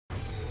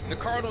The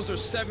Cardinals are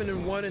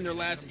 7-1 in their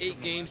last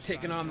 8 games,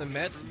 taking on the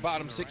Mets.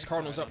 Bottom 6,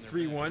 Cardinals up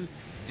 3-1.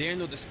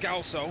 Daniel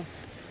Descalso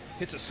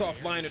hits a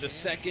soft liner to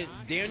second.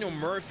 Daniel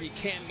Murphy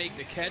can't make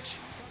the catch.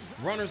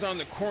 Runners on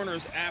the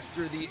corners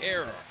after the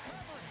error.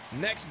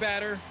 Next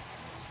batter,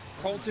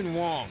 Colton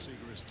Wong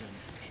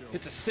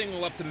hits a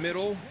single up the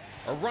middle.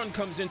 A run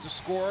comes in to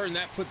score, and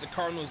that puts the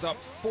Cardinals up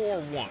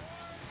 4-1.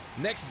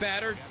 Next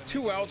batter,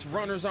 2 outs,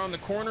 runners on the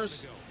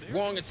corners.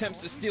 Wong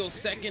attempts to steal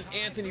second.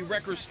 Anthony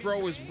Recker's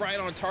throw is right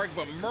on target,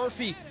 but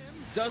Murphy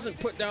doesn't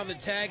put down the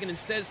tag and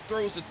instead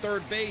throws to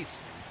third base.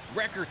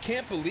 Recker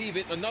can't believe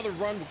it. Another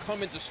run will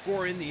come in to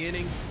score in the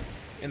inning.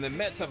 And the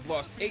Mets have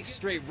lost 8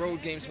 straight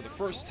road games for the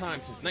first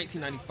time since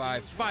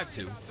 1995,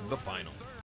 5-2, the final.